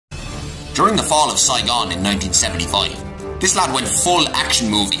During the fall of Saigon in 1975, this lad went full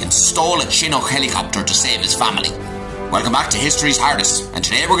action movie and stole a Chinook helicopter to save his family. Welcome back to History's Hardest, and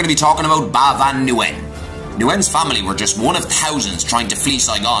today we're going to be talking about Ba Van Nguyen. Nguyen's family were just one of thousands trying to flee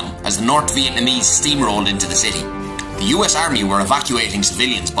Saigon as the North Vietnamese steamrolled into the city. The US Army were evacuating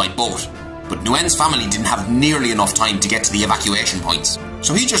civilians by boat, but Nguyen's family didn't have nearly enough time to get to the evacuation points.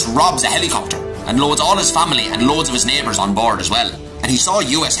 So he just robs a helicopter and loads all his family and loads of his neighbours on board as well. And he saw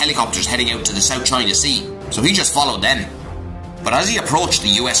US helicopters heading out to the South China Sea, so he just followed them. But as he approached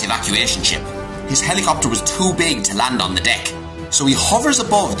the US evacuation ship, his helicopter was too big to land on the deck. So he hovers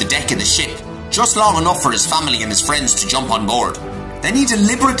above the deck of the ship, just long enough for his family and his friends to jump on board. Then he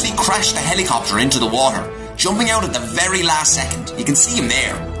deliberately crashed the helicopter into the water, jumping out at the very last second. You can see him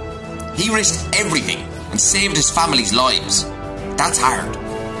there. He risked everything and saved his family's lives. That's hard.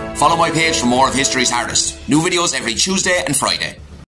 Follow my page for more of History's Hardest. New videos every Tuesday and Friday.